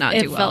her to not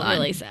do well. It felt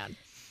really sad.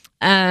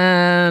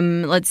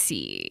 Let's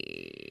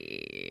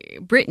see.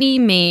 Brittany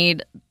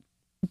made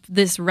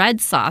this red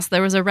sauce.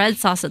 There was a red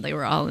sauce that they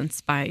were all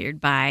inspired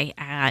by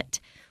at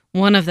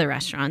one of the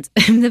restaurants,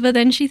 but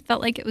then she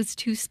felt like it was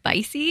too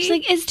spicy. She's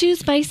like, it's too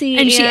spicy,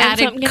 and she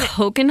added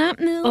coconut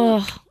milk.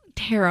 Oh.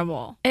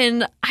 Terrible.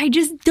 And I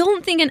just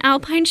don't think an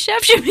Alpine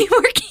chef should be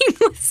working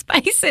with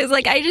spices.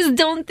 Like, I just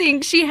don't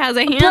think she has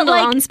a handle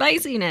on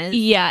spiciness.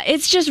 Yeah,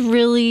 it's just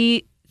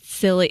really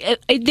silly.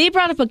 They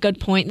brought up a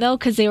good point, though,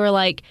 because they were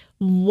like,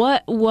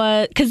 what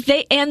was... Because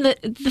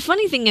the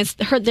funny thing is,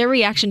 their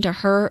reaction to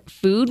her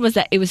food was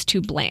that it was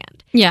too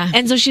bland. Yeah.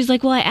 And so she's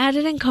like, well, I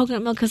added in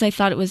coconut milk because I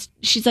thought it was...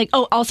 She's like,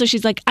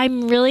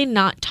 I'm really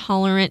not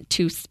tolerant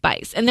to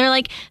spice. And they're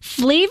like,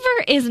 flavor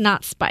is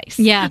not spice.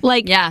 Yeah.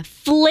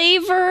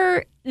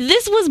 Flavor...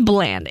 This was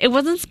bland. It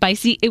wasn't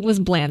spicy. It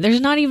was bland.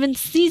 There's not even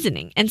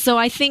seasoning. And so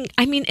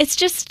it's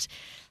just...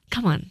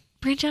 Come on.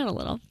 Branch out a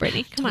little,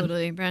 Brittany. Come on.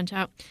 Totally branch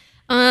out.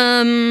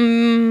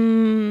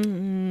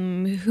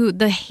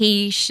 The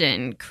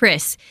Haitian,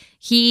 Chris,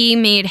 he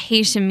made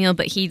Haitian meal,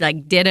 but he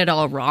did it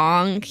all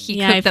wrong. He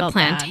cooked the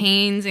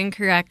plantains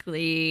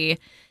incorrectly.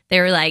 They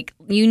were like,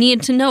 you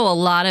need to know a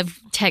lot of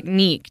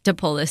technique to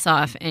pull this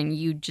off, and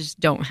you just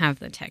don't have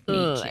the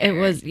technique.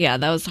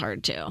 That was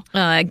hard too.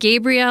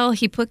 Gabriel,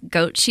 he put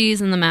goat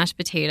cheese in the mashed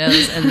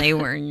potatoes, and they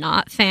were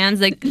not fans.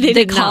 They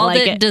called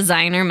it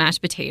designer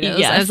mashed potatoes.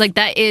 Yes. I was like,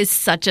 that is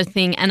such a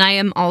thing, and I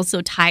am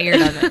also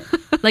tired of it.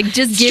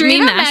 Just give me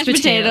mashed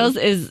potatoes.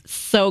 Is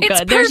so good.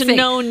 It's There's perfect.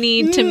 no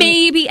need to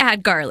maybe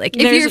add garlic.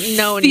 If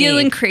you're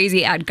feeling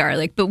crazy, add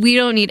garlic. But we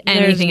don't need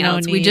anything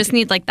else. We just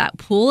need that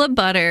pool of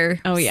butter,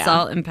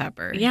 salt, and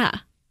pepper. Yeah.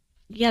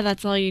 Yeah,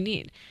 that's all you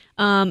need.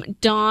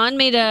 Dawn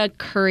made a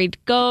curried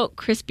goat,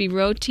 crispy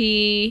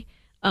roti.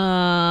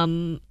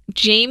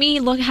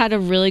 Jamie had a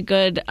really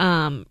good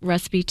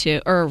recipe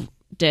too, or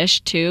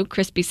dish too,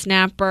 crispy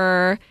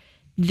snapper.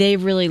 They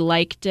really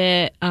liked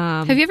it.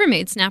 Have you ever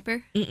made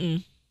snapper?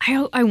 Mm-mm.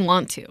 I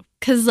want to,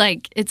 because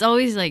it's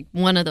always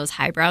one of those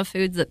highbrow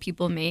foods that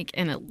people make,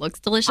 and it looks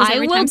delicious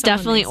every time. I will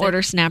definitely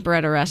order snapper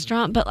at a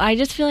restaurant, but I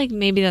just feel like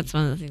maybe that's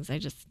one of the things I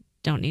just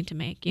don't need to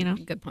make.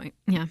 Good point.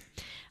 Yeah.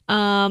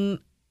 And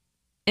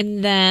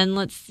then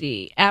let's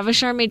see.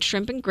 Avishar made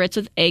shrimp and grits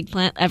with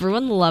eggplant.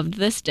 Everyone loved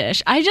this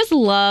dish. I just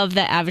love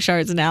that Avishar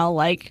is now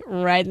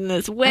riding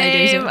this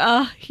wave.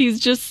 He's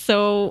just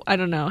so, I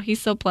don't know.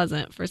 He's so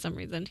pleasant for some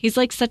reason. He's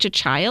such a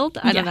child.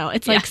 I don't know.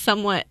 It's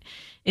somewhat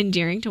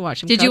endearing to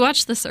watch him. Did you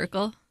watch The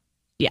Circle?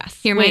 Yes.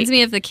 He reminds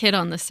me of the kid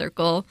on The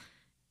Circle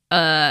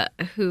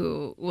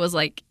who was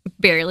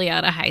barely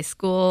out of high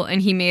school,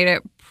 and he made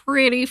it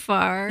pretty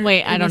far.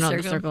 Wait, I don't know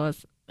what The Circle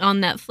is. On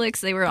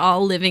Netflix, they were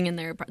all living in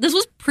their apartments. This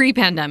was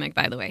pre-pandemic,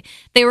 by the way.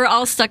 They were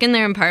all stuck in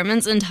their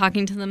apartments and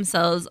talking to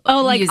themselves.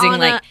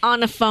 Using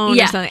on a phone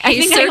or something. I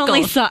think Circle. I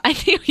only saw. I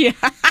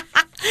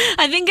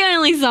think I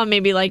only saw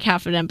maybe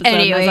half an episode.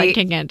 Anyway, and I was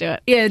I can't do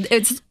it. Yeah,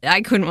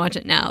 I couldn't watch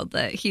it now,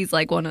 but he's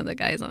one of the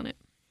guys on it.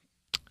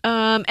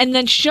 And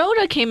then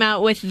Shota came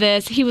out with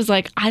this. He was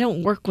like, I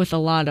don't work with a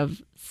lot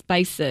of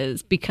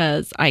spices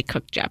because I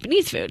cook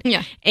Japanese food.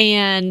 Yeah.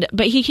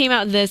 But he came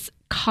out with this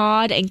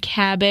cod and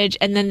cabbage,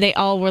 and then they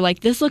all were like,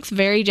 this looks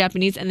very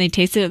Japanese, and they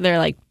tasted it. They're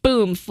like,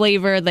 boom,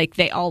 flavor. Like,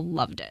 they all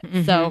loved it.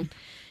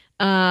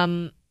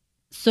 Mm-hmm.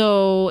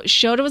 So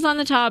Shota was on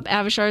the top.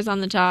 Avishar was on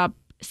the top.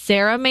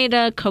 Sarah made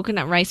a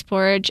coconut rice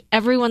porridge.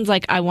 Everyone's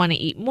like, I want to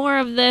eat more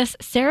of this.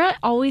 Sarah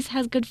always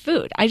has good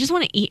food. I just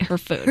want to eat her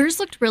food. Hers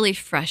looked really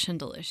fresh and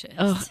delicious.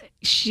 Oh,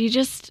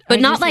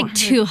 but not like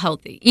too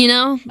healthy, you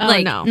know? Oh,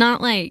 like, no.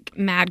 Not like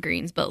Mad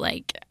Greens, but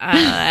like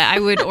I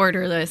would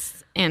order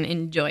this and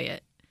enjoy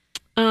it.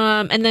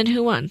 And then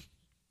who won?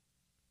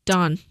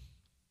 Dawn.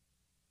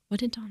 What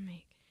did Dawn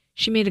make?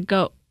 She made a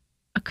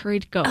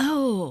curried goat.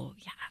 Oh,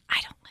 yeah. I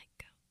don't like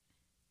goat.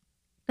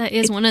 That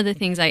is one of the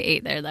things I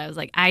ate there that I was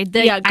like, I can't do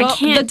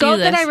this. The goat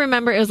that I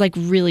remember, it was like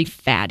really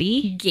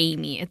fatty.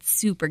 Gamey. It's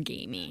super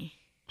gamey.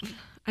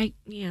 Well.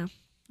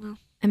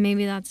 And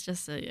maybe that's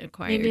just an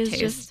acquired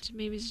taste.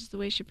 Maybe it's just the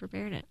way she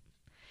prepared it.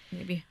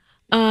 Maybe.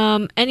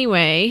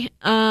 Anyway,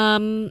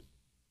 my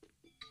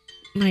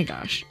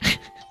gosh.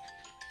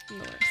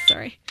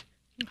 Sorry.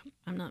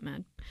 I'm not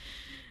mad.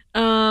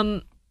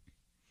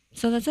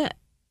 So that's it.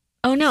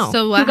 Oh no.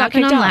 So what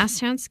happened on Last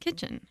Chance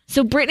Kitchen?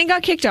 So Brittany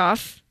got kicked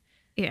off.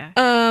 Yeah.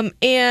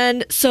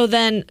 And so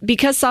then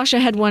because Sasha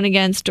had won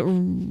against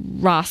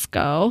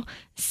Roscoe,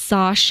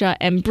 Sasha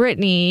and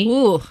Brittany.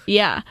 Ooh.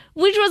 Yeah.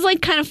 Which was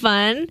like kind of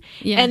fun.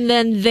 Yeah. And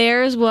then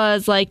theirs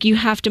was like you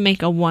have to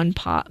make a one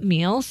pot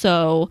meal.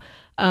 So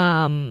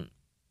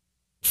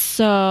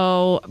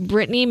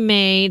Brittany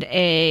made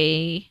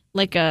a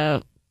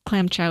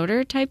clam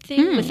chowder type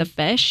thing with a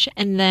fish,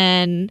 and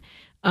then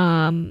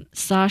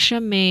Sasha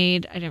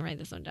made, I didn't write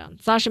this one down.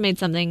 Sasha made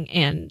something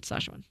and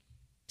Sasha won.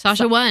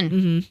 Sasha won.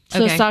 Mm-hmm.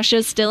 So okay.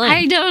 Sasha's still in.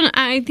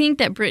 I think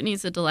that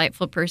Brittany's a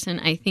delightful person.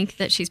 I think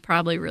that she's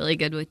probably really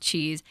good with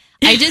cheese.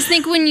 I just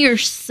think when you're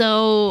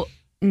so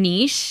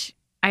niche,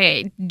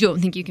 I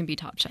don't think you can be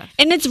Top Chef.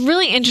 And it's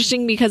really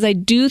interesting because I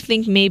do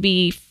think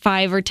maybe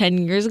 5 or 10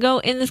 years ago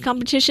in this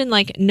competition,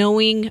 like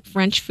knowing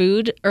French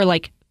food or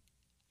like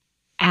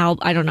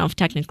I don't know if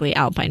technically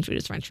Alpine food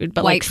is French food,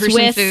 but white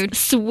like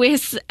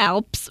Swiss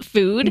Alps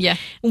food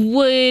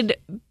would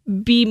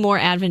be more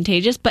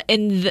advantageous. But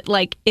in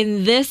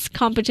this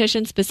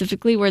competition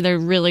specifically, where they're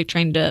really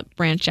trying to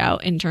branch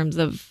out in terms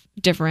of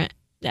different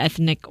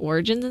ethnic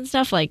origins and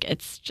stuff, like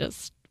it's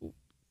just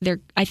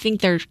I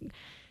think they're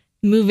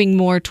moving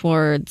more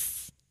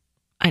towards,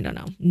 I don't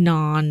know,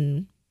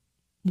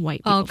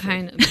 non-white people all food.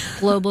 Kind of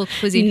global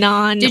cuisine,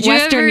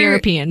 non-Western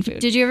European food.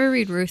 Did you ever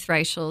read Ruth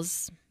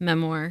Reichel's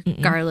memoir,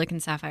 Garlic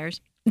and Sapphires?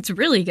 It's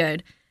really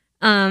good.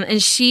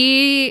 And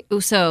she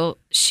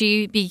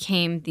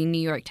became the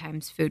New York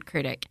Times food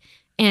critic,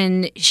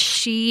 and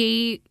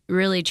she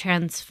really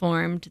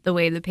transformed the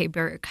way the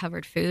paper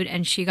covered food,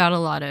 and she got a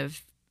lot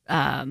of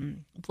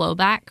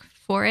blowback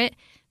for it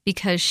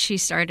because she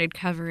started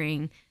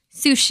covering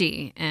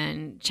sushi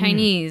and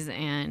Chinese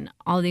and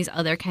all these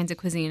other kinds of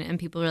cuisine, and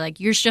people were like,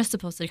 you're just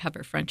supposed to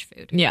cover French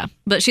food. Yeah.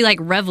 But she like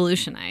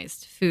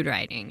revolutionized food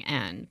writing,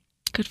 and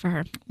good for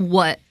her.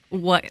 What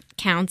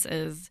counts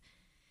as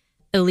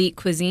elite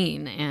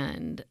cuisine.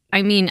 And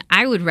I mean,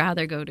 I would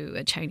rather go to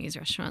a Chinese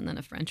restaurant than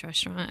a French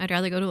restaurant. I'd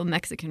rather go to a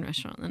Mexican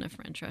restaurant than a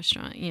French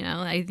restaurant. You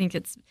know, I think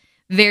it's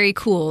very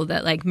cool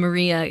that like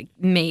Maria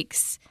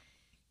makes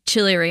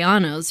chili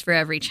rellenos for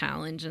every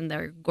challenge, and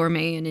they're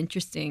gourmet and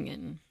interesting,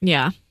 and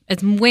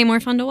it's way more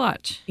fun to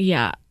watch.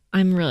 Yeah,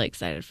 I'm really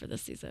excited for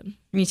this season.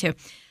 Me too.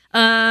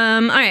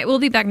 All right, we'll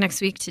be back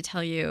next week to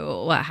tell you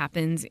what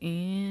happens.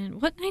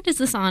 And what night is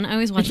this on? I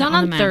always watch it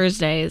on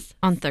Thursdays.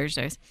 On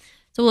Thursdays.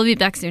 So we'll be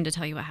back soon to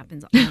tell you what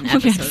happens on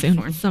episode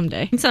 4.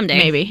 Someday,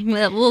 maybe.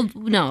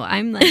 No,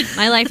 I'm like,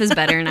 my life is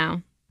better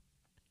now,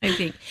 I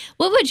think.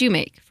 What would you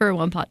make for a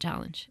one pot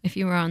challenge if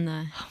you were on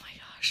the? Oh my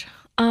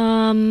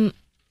gosh.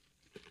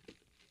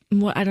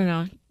 What, I don't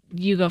know.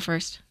 You go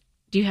first.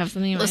 Do you have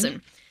something in mind?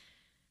 Listen,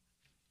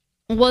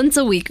 once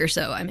a week or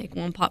so, I make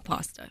one pot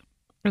pasta,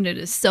 and it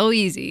is so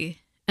easy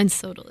and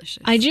so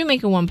delicious. I do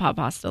make a one pot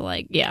pasta, a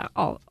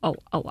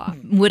lot.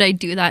 Would I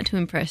do that to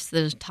impress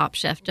the Top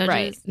Chef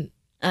judges? Right.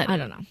 I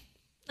don't know.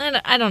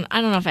 I don't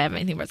know if I have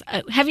anything for us.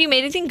 Have you made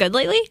anything good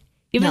lately?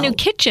 You have a new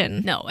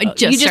kitchen. No, you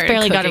just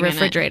barely got a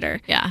refrigerator.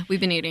 Yeah, we've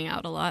been eating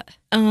out a lot.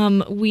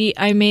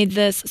 I made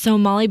this. So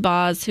Molly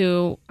Boz,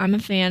 who I'm a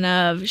fan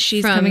of,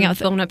 she's coming out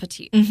with Bon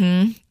Appetit.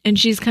 Mm-hmm. And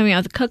she's coming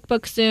out with a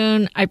cookbook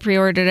soon. I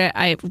pre-ordered it.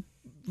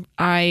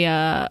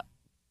 I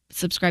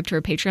subscribe to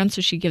her Patreon,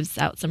 so she gives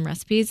out some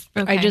recipes.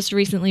 Okay. I just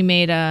recently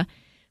made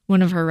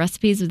one of her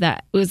recipes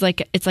that was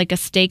it's like a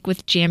steak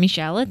with jammy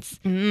shallots.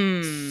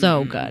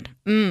 So good.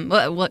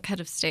 What kind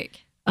of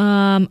steak?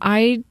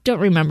 I don't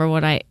remember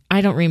what I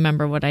don't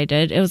remember what I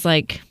did. It was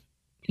like,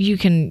 you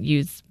can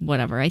use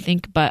whatever, I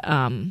think, but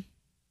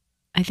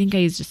I think I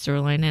used a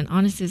sirloin, and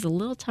honestly it's a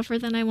little tougher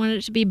than I wanted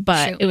it to be,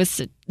 but it was,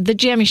 the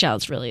jammy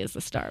shallots really is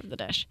the star of the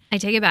dish. I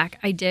take it back.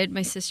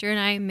 My sister and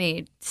I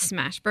made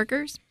smash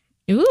burgers.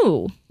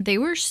 Ooh. They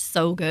were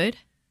so good.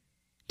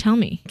 Tell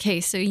me.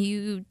 Okay, so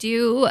you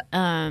do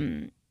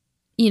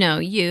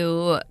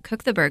you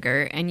cook the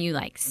burger and you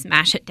like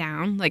smash it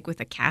down like with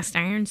a cast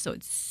iron so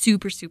it's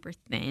super, super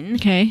thin.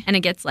 Okay. And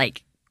it gets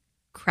like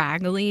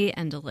craggly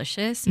and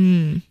delicious.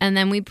 Mm. And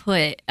then we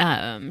put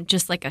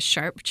just like a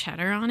sharp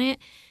cheddar on it.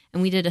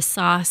 And we did a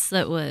sauce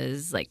that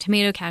was like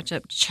tomato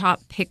ketchup,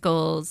 chopped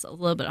pickles, a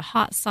little bit of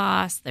hot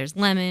sauce. There's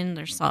lemon,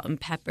 there's salt and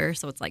pepper.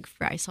 So it's like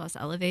fry sauce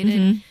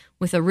elevated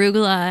with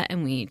arugula.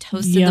 And we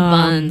toasted the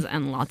buns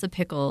and lots of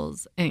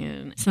pickles.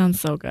 And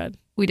sounds so good.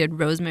 We did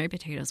rosemary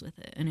potatoes with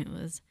it. And it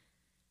was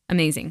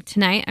amazing.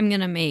 Tonight I'm going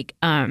to make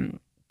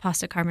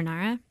pasta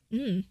carbonara.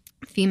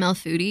 Female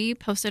foodie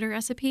posted a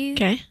recipe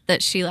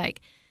that she like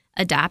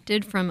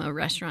adapted from a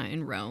restaurant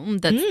in Rome.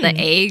 That's the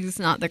eggs,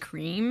 not the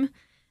cream.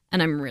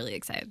 And I'm really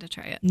excited to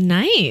try it.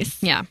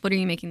 Nice. Yeah. What are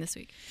you making this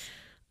week?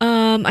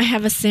 I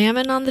have a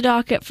salmon on the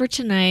docket for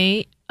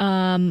tonight.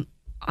 Last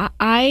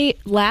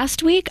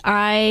week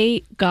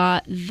I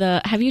got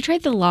have you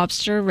tried the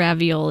lobster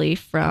ravioli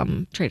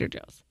from Trader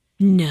Joe's?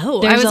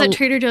 No. I was at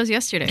Trader Joe's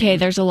yesterday. Okay,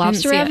 there's a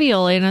lobster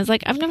ravioli and I was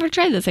like, I've never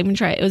tried this. I'm going to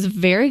try it. It was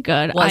very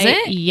good. Was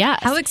it?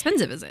 Yes. How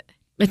expensive is it?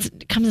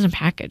 It comes in a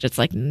package. It's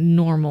like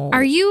normal.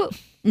 Are you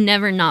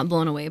never not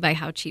blown away by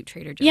how cheap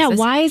Trader Joe's is? Yeah,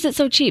 why is it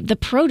so cheap? The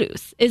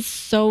produce is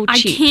so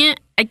cheap. I can't.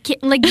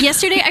 Like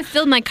yesterday, I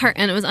filled my cart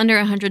and it was under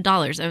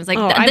 $100. I was like,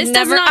 this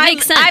does not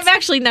make sense. I've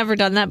actually never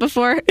done that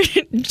before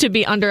to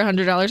be under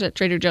 $100 at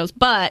Trader Joe's,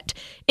 but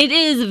it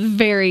is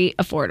very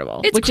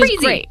affordable, which is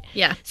great.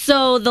 Yeah.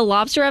 So the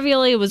lobster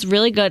ravioli was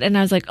really good, and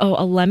I was like, oh,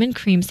 a lemon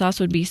cream sauce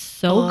would be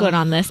so good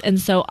on this. And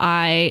so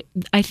I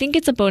think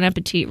it's a Bon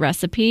Appetit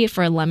recipe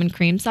for a lemon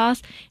cream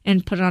sauce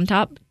and put it on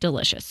top.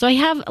 Delicious. So I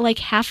have like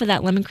half of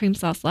that lemon cream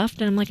sauce left,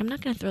 and I'm like, I'm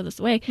not going to throw this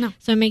away. No.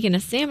 So I'm making a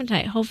salmon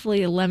tonight.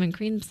 Hopefully a lemon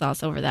cream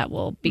sauce over that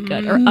will be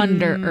good, or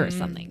under or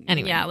something.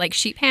 Anyway. Yeah, like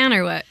sheet pan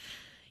or what?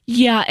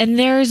 Yeah, and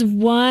there's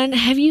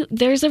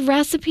there's a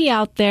recipe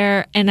out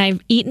there, and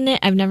I've eaten it.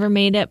 I've never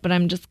made it, but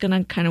I'm just going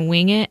to kind of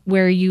wing it,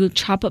 where you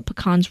chop up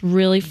pecans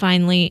really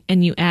finely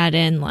and you add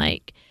in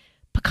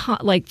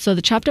so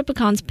the chopped up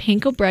pecans,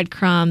 panko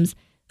breadcrumbs,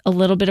 a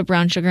little bit of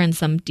brown sugar and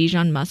some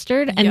Dijon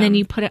mustard, and then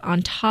you put it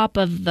on top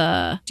of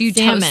the Do you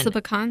salmon. toast the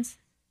pecans?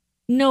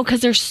 No, because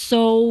they're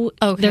so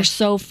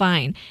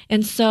fine.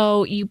 And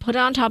so you put it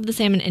on top of the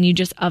salmon and you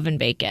just oven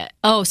bake it.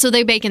 Oh, so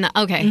they bake in the,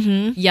 okay.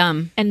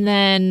 Yum. And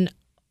then,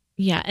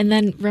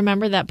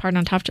 remember that part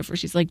on top where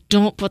she's like,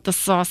 don't put the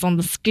sauce on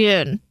the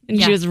skin.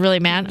 And she was really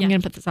mad. I'm going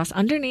to put the sauce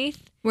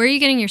underneath. Where are you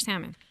getting your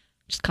salmon?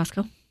 Just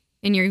Costco.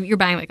 And you're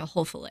buying like a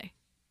whole fillet?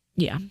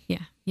 Yeah.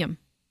 Yeah. Yum.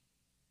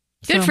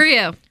 Good for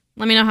you.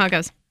 Let me know how it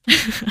goes.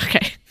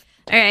 Okay.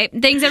 All right.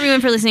 Thanks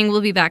everyone for listening. We'll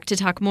be back to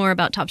talk more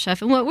about Top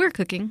Chef and what we're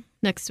cooking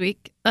next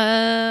week.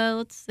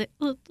 Let's say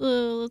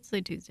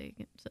Tuesday.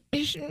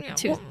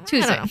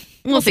 Tuesday.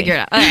 We'll figure it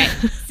out. All right.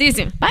 See you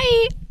soon.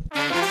 Bye.